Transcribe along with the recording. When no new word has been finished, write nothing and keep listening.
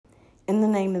In the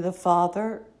name of the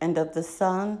Father, and of the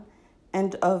Son,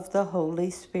 and of the Holy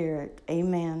Spirit.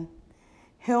 Amen.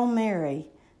 Hail Mary,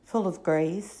 full of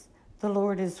grace, the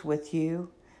Lord is with you.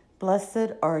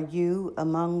 Blessed are you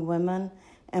among women,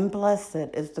 and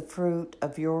blessed is the fruit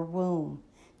of your womb,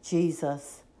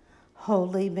 Jesus.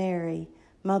 Holy Mary,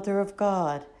 Mother of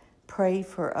God, pray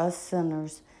for us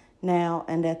sinners, now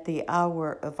and at the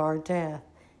hour of our death.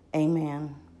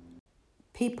 Amen.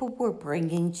 People were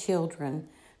bringing children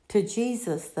to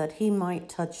Jesus that he might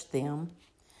touch them,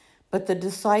 but the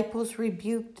disciples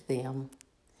rebuked them.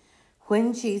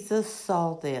 When Jesus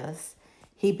saw this,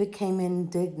 he became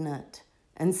indignant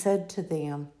and said to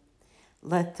them,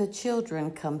 "Let the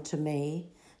children come to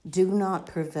me, do not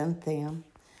prevent them,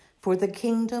 for the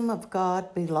kingdom of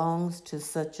God belongs to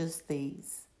such as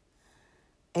these.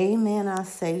 Amen, I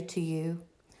say to you,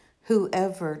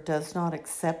 whoever does not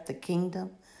accept the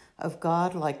kingdom of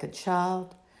God like a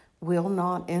child will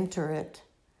not enter it."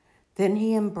 Then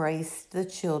he embraced the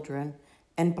children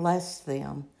and blessed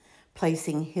them,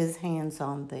 placing his hands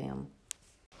on them.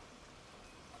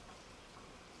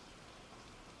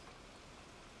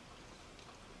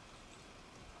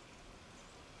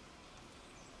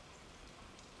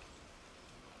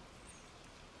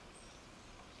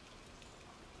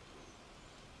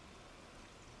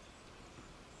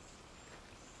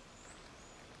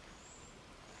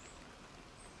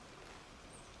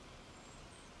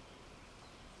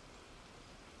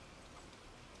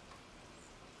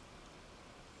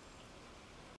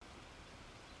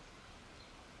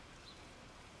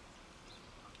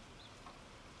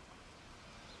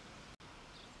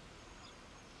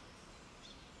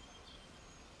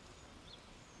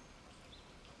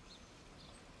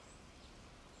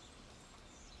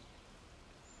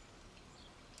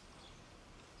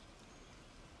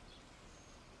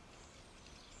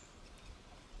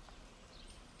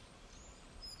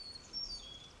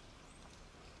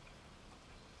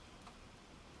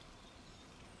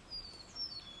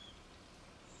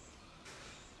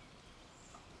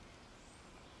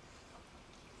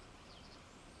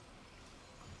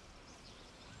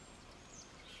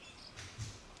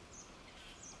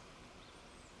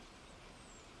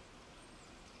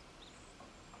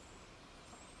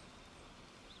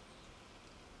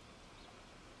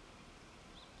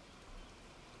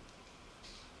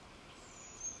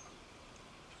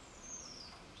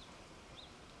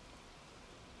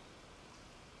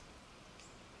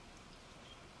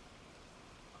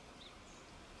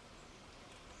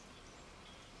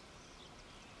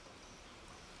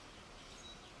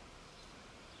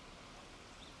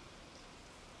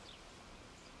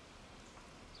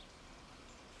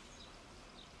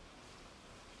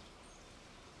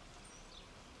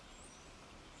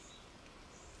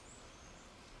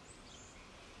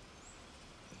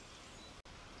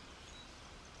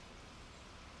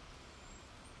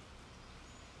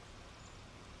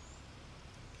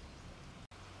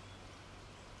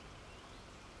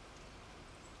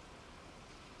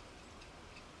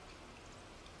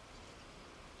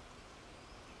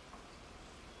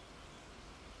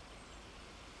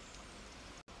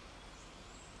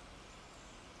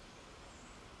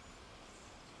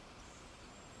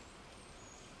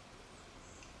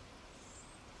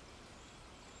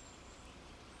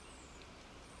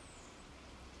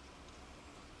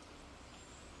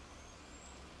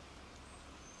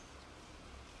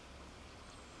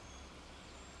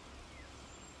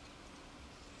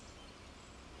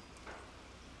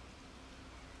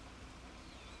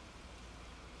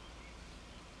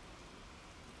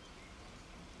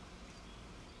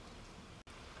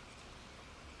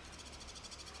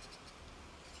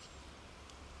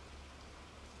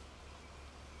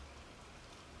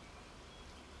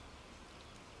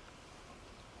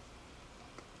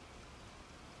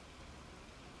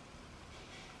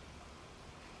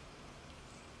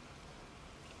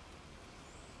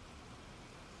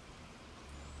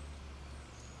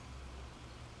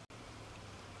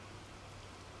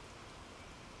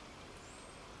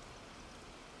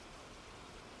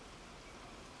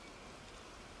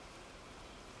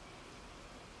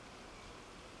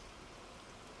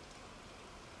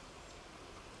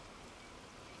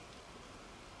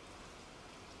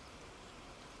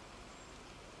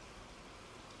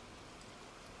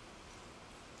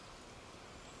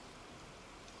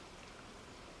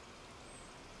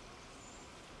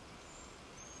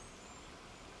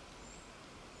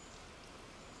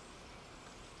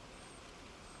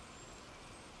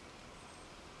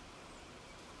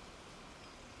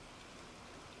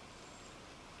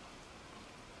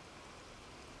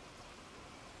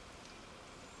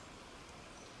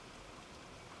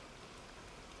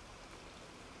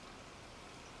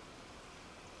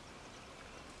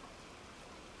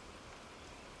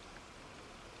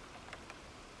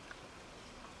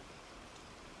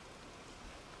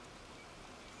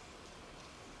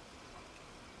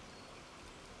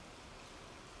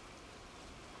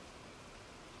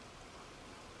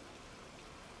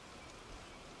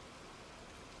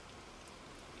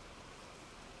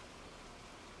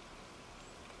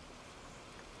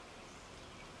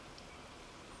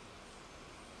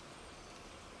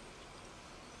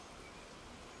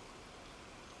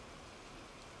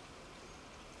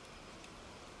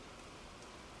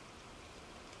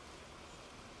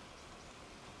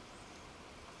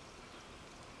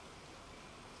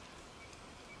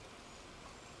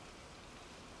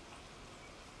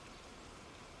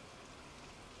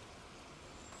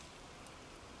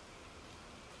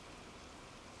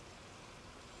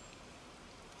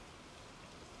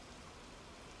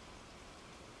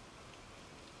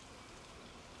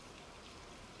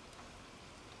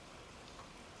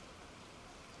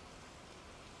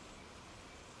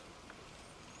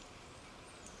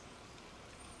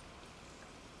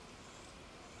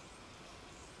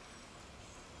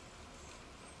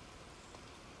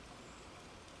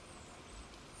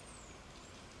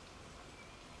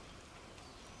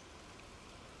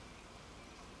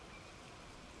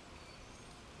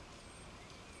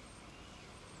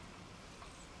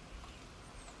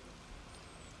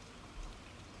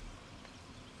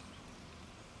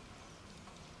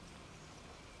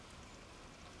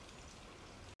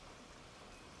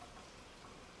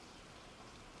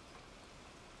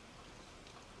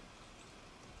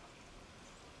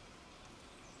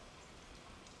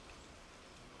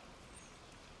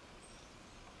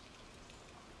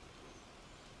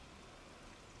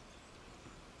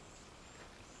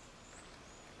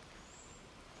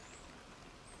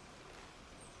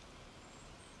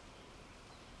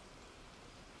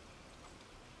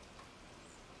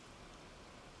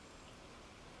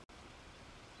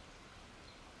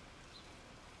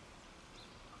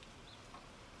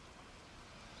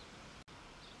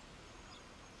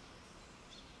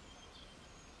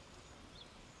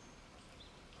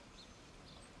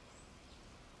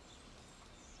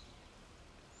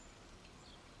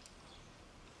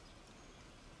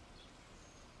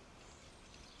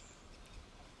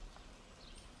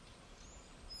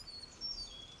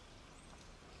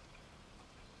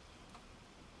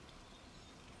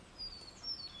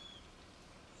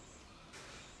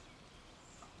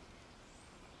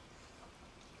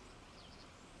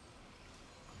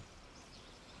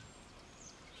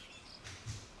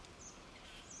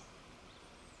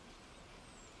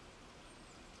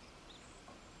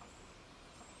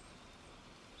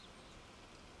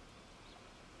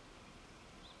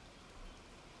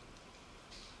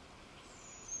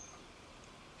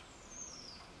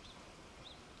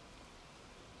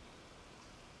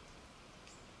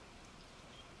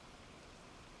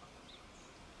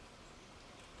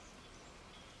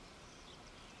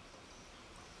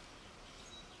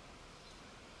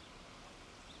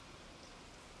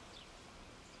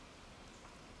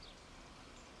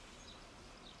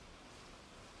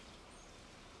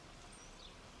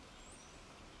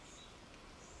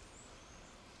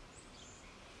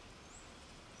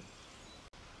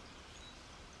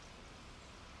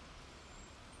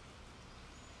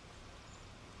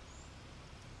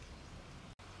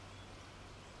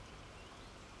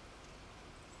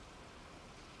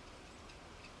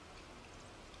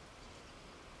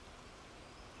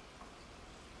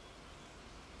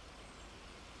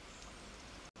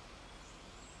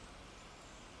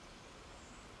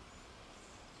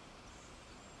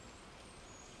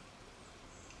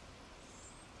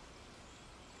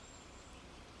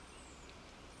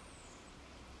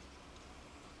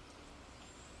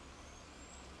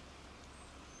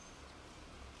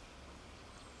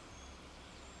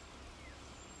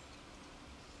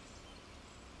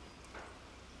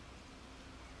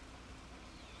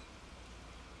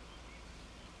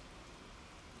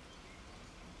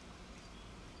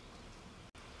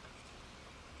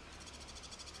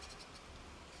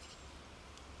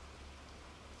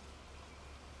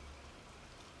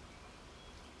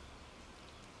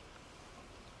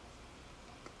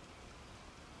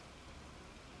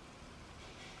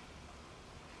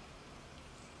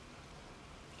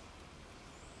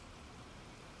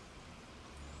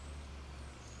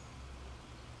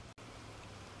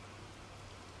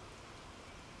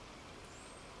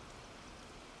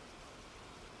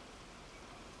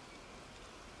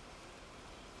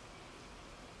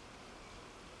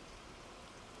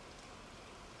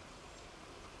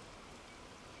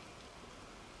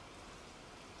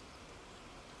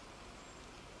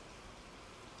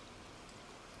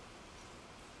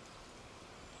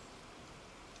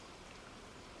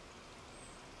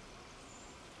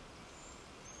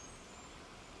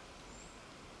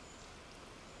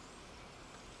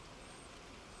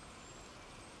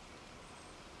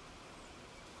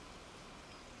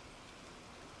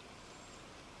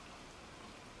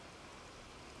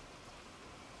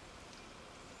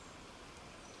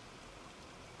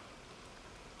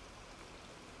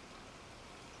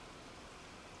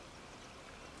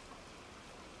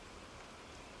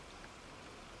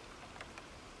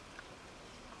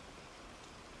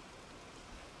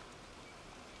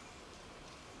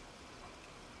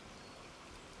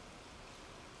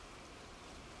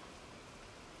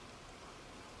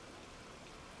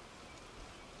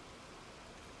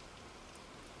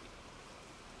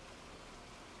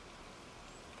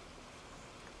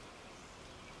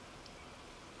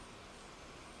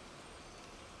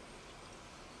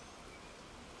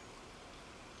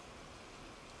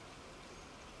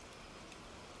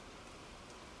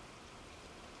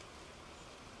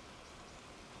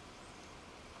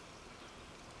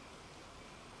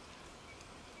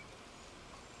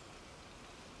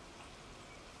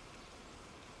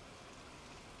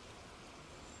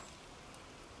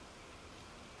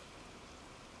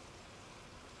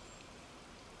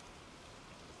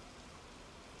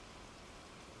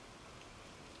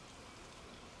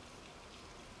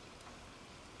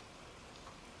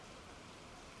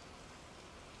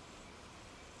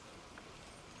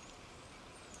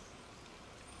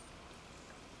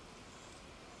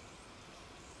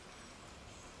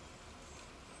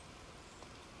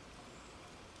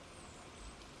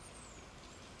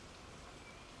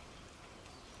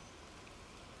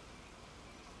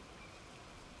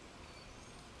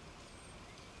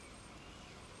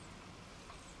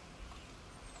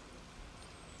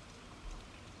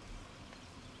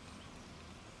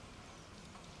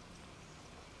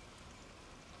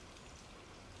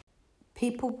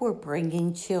 people were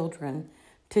bringing children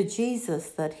to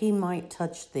Jesus that he might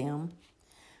touch them,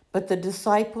 but the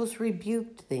disciples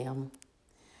rebuked them.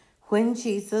 When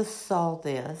Jesus saw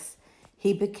this,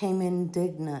 he became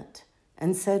indignant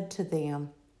and said to them,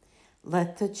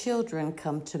 "Let the children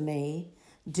come to me,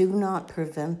 do not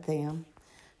prevent them,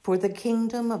 for the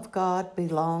kingdom of God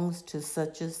belongs to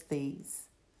such as these.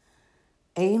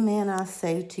 Amen, I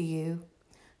say to you,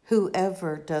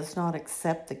 whoever does not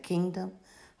accept the kingdom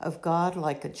of God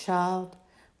like a child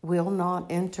will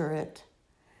not enter it."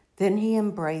 Then he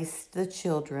embraced the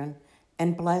children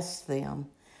and blessed them,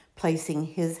 placing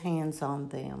his hands on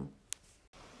them.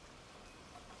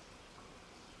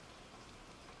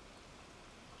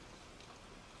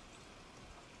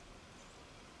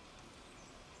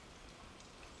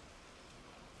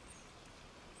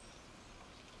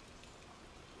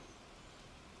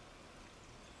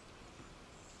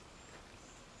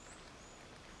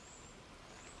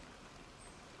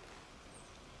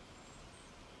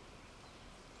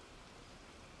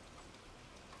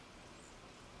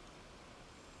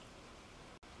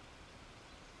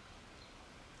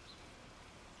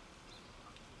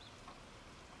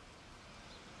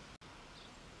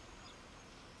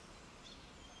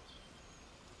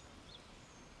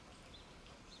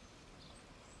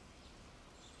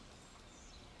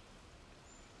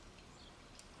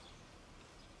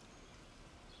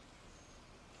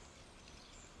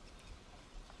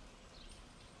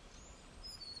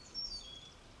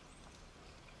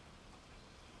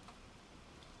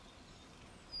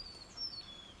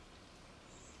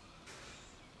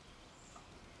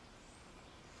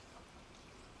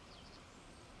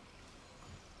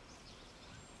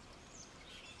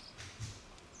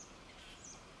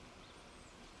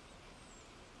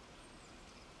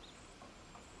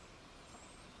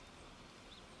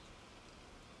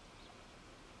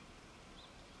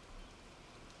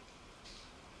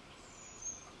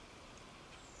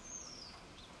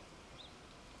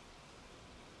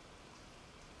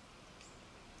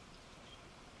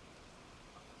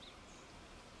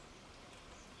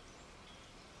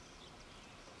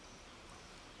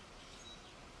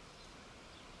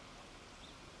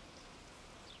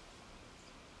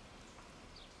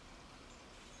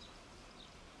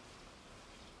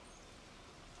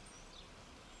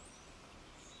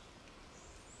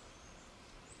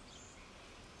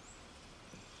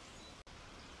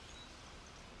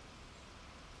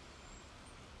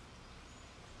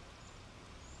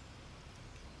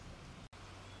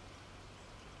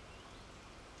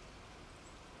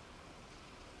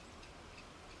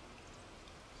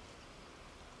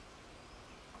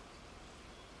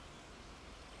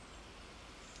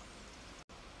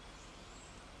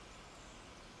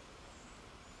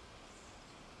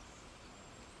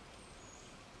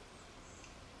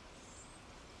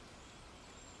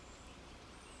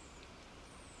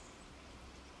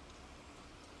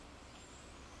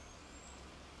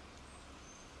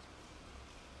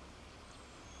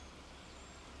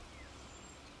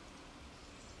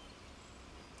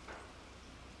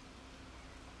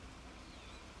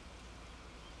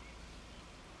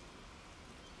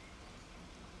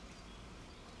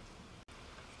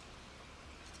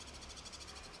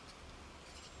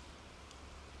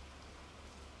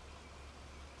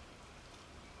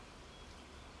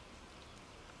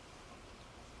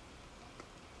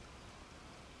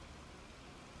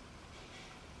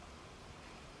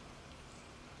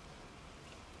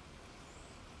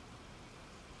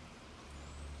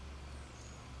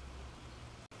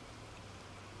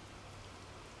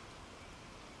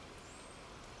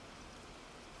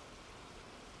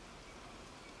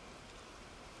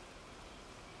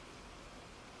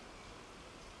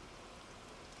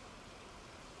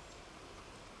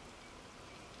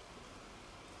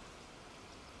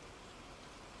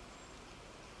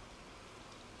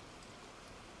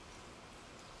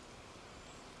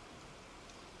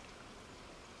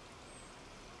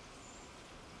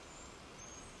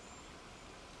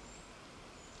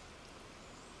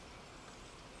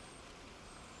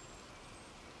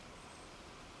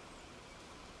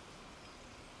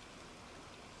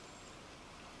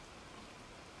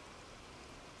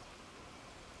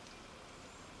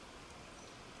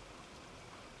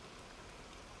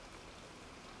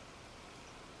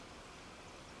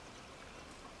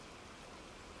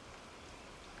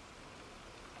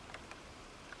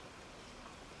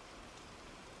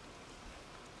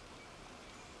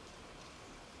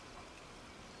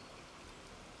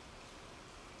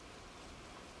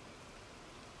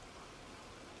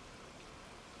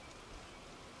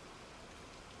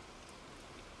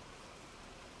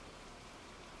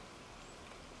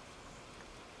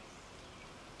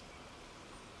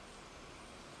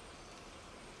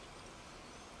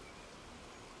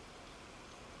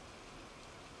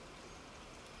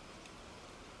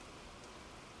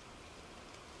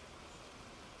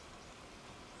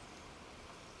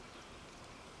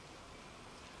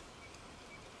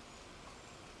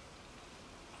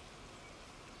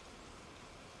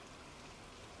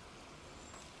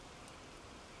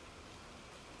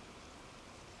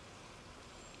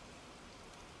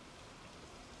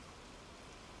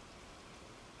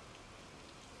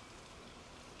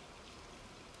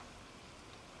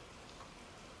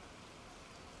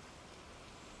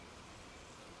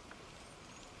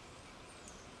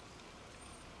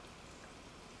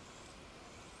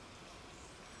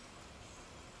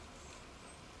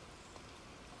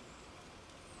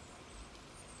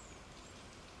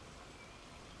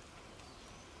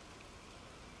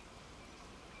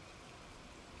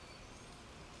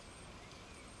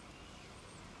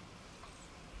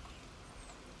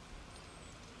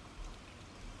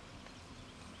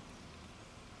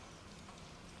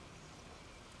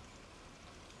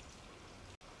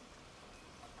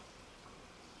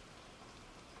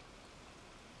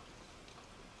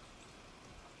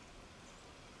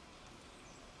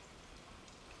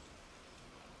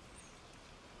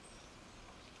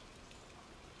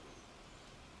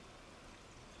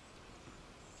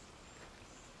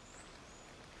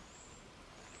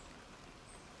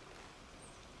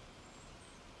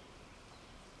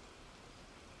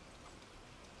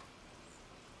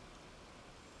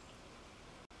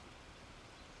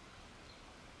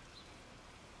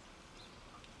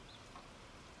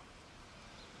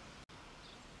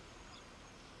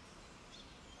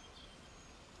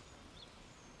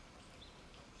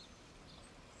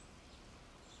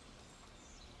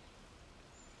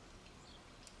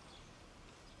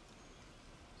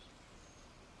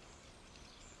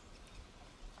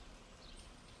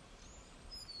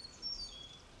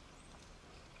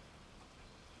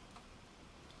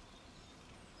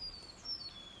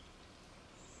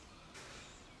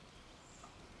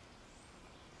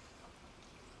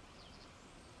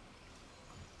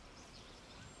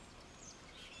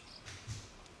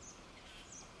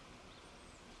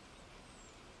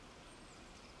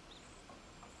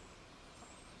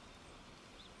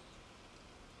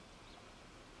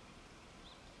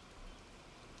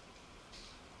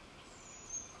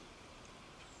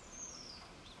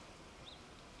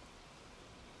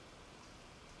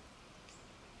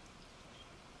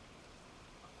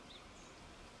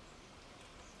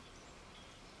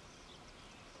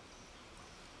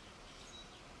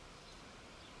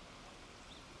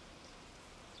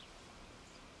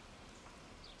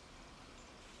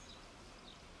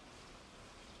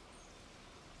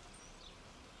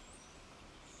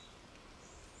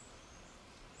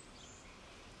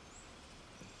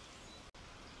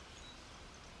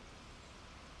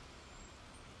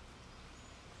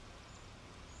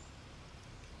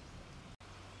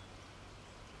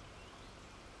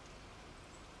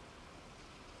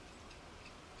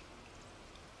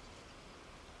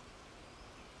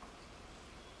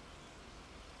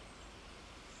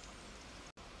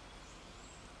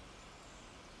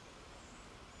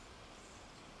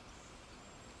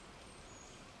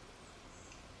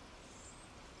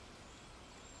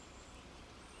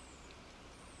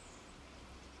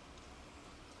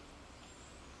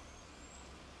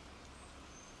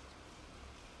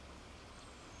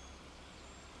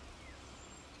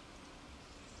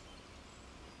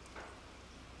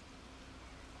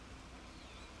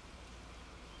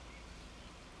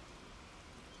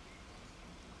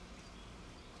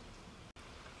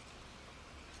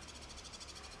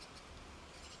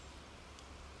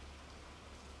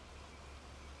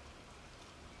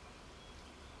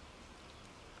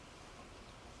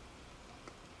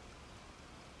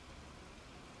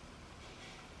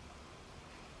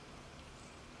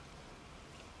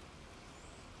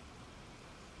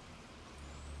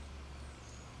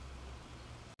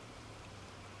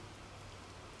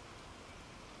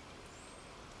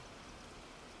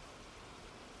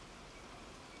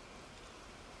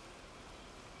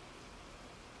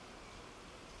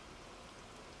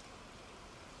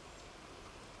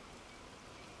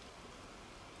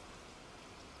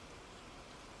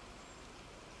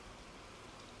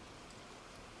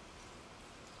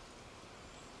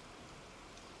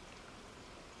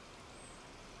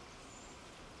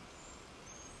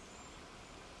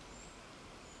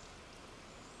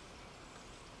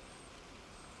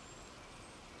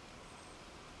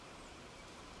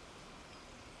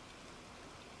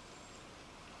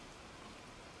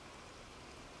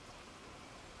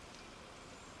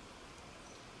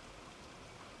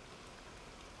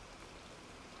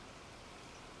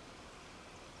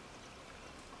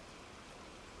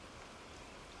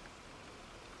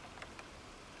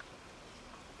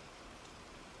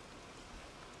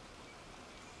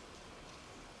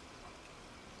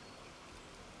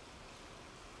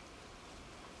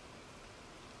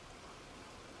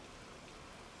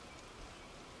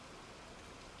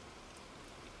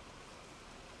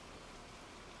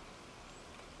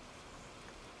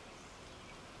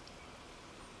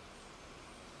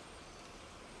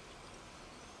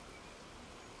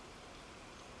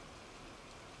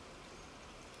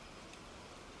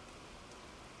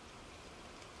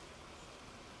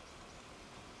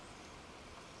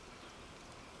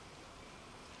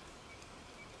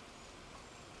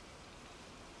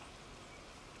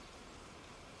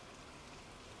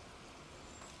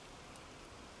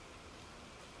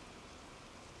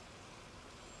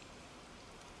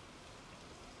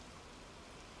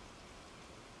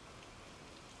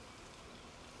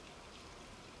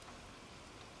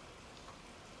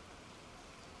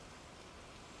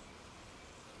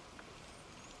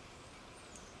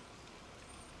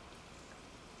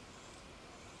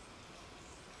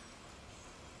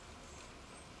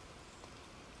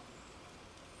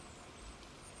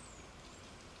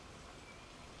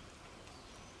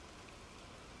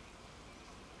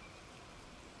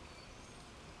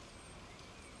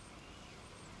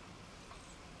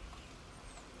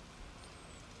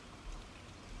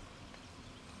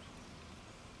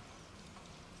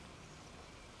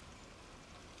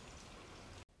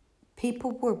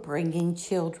 people were bringing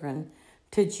children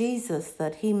to Jesus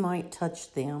that he might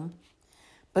touch them,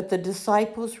 but the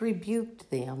disciples rebuked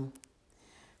them.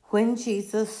 When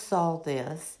Jesus saw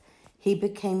this, he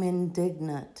became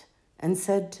indignant and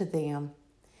said to them,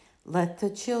 "Let the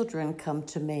children come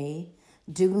to me,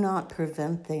 do not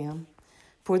prevent them,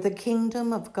 for the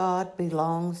kingdom of God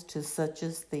belongs to such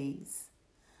as these.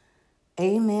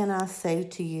 Amen, I say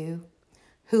to you,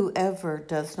 whoever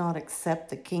does not accept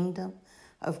the kingdom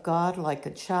of God like a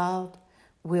child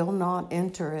will not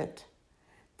enter it."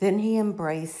 Then he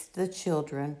embraced the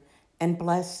children and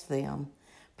blessed them,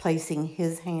 placing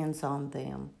his hands on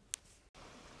them.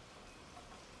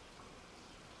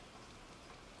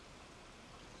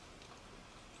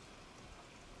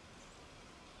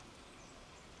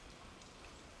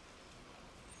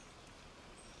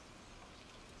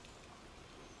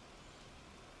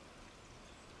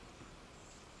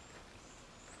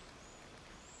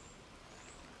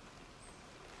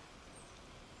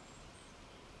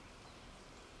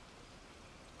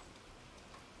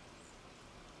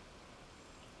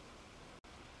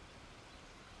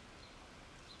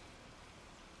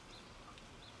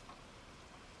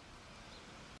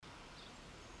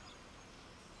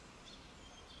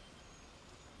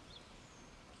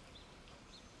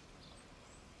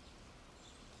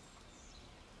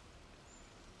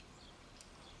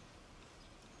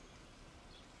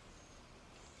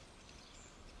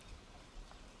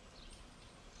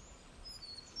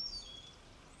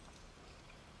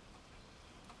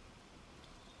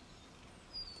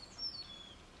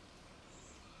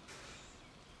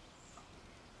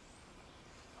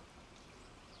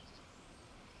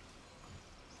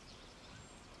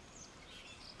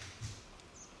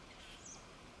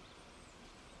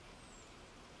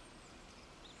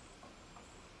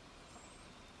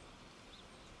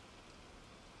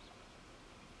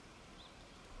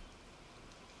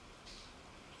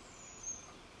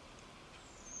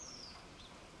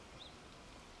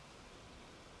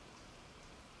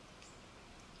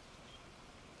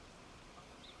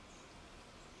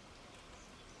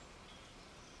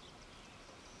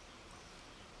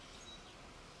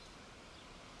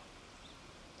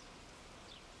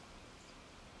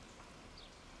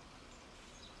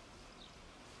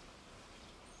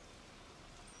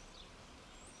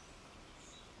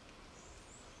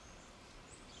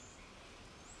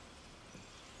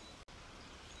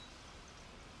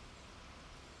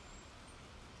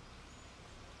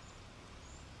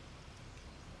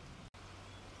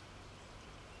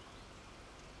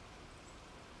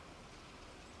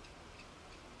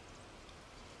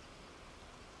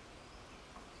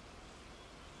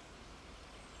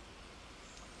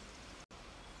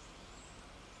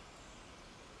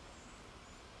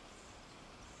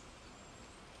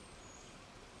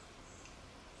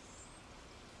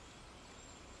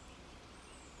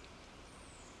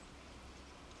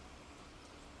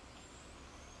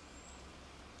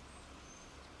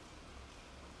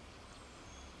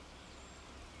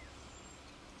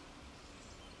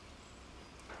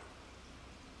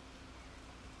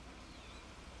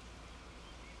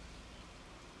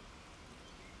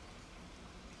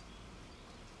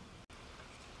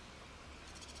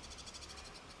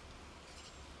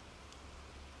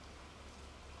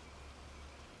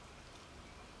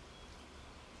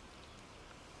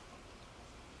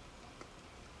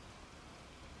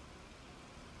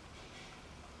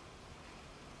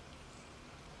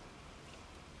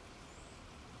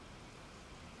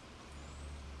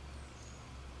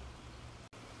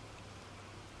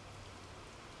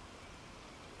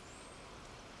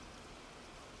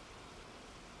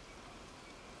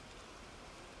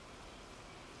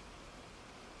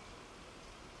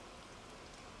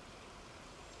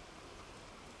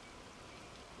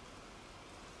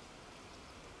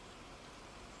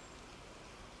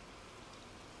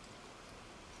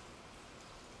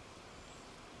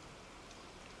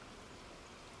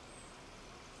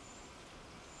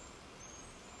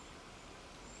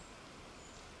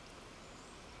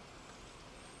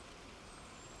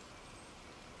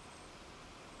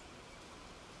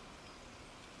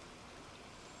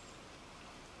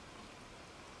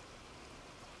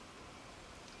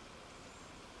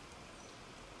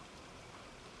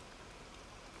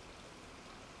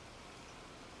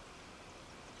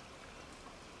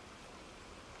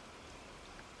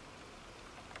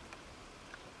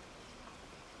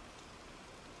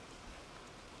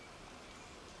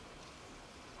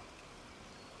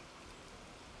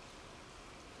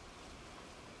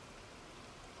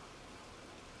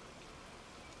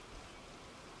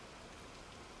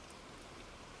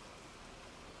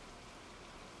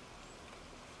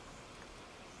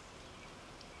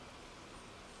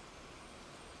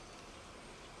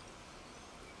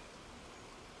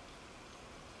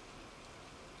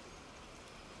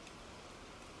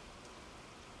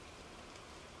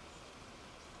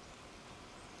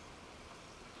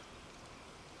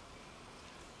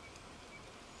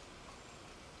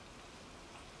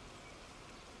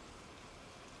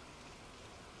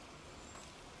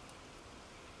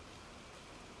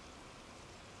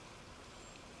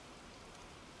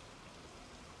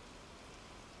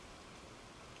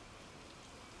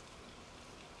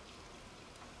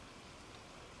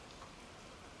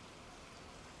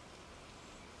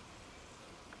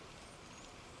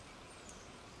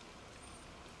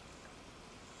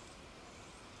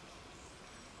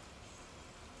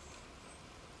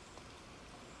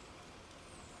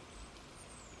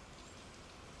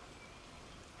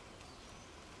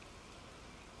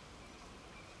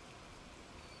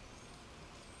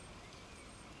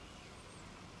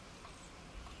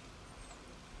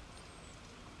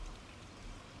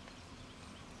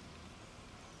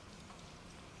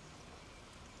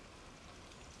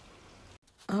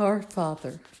 Our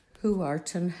Father, who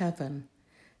art in heaven,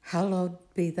 hallowed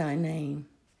be thy name.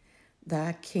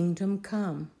 Thy kingdom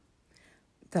come,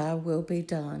 thy will be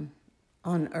done,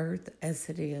 on earth as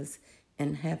it is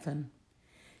in heaven.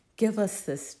 Give us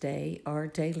this day our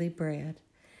daily bread,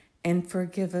 and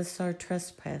forgive us our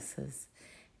trespasses,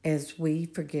 as we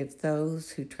forgive those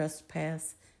who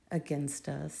trespass against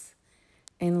us.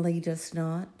 And lead us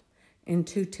not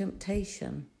into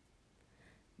temptation,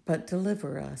 but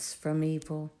deliver us from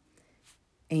evil.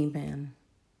 Amen.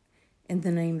 In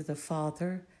the name of the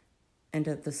Father, and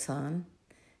of the Son,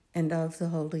 and of the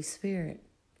Holy Spirit.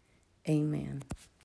 Amen.